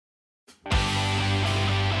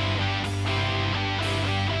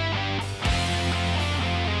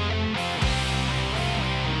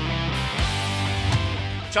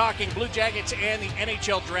Talking Blue Jackets and the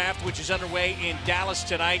NHL Draft, which is underway in Dallas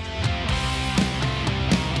tonight.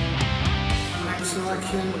 Next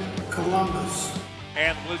selection, Columbus.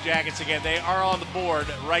 And the Blue Jackets, again, they are on the board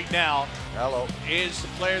right now. Hello. Is the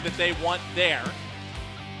player that they want there.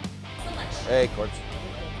 Hey, Courts.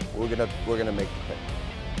 We're gonna make the pick.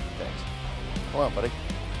 Thanks. Come on, buddy.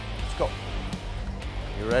 Let's go.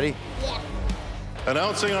 You ready? Yeah.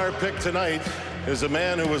 Announcing our pick tonight is a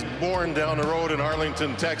man who was born down the road in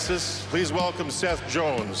Arlington, Texas. Please welcome Seth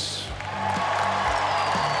Jones.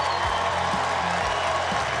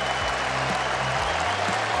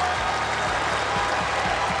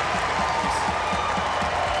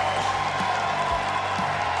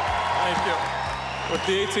 Thank you. With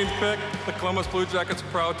the 18th pick, the Columbus Blue Jackets are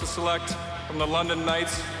proud to select from the London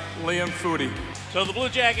Knights, Liam Foudy. So the Blue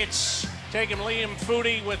Jackets taking Liam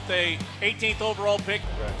Foudy with the 18th overall pick.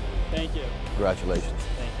 Thank you. Congratulations.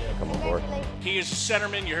 Thank you. Come on board. He is a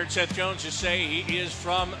centerman. You heard Seth Jones just say he is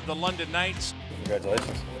from the London Knights.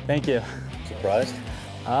 Congratulations. Thank you. Surprised?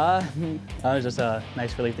 It was just a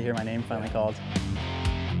nice relief to hear my name finally called.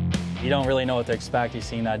 You don't really know what to expect. You've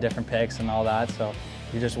seen different picks and all that, so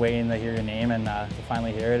you're just waiting to hear your name, and to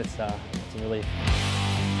finally hear it, it's a relief.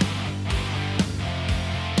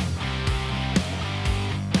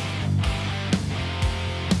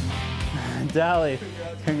 Dally,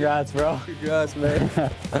 congrats, bro. Congrats, man.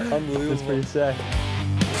 Unbelievable. That's pretty sick.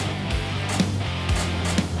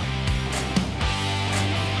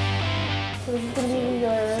 So this is going to be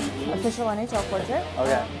your official NHL portrait.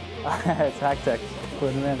 Okay. It's hectic.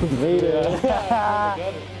 Put him in.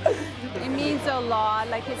 It means a lot.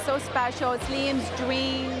 Like, it's so special. It's Liam's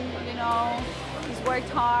dream, you know. He's worked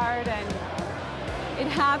hard and it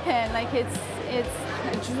happened. Like, it's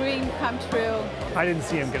a dream come true. I didn't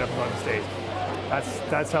see him get up and go on the stage.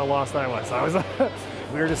 That's how lost I was.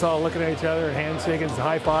 We were just all looking at each other, handshaking,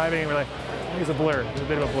 high-fiving. We're like, I think it's a blur. It's a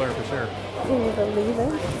bit of a blur for sure. Can you believe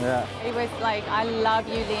it? Yeah. It was like, I love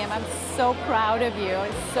you, Liam. I'm so proud of you.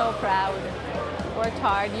 I'm so proud. Worked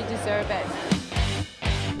hard. You deserve it.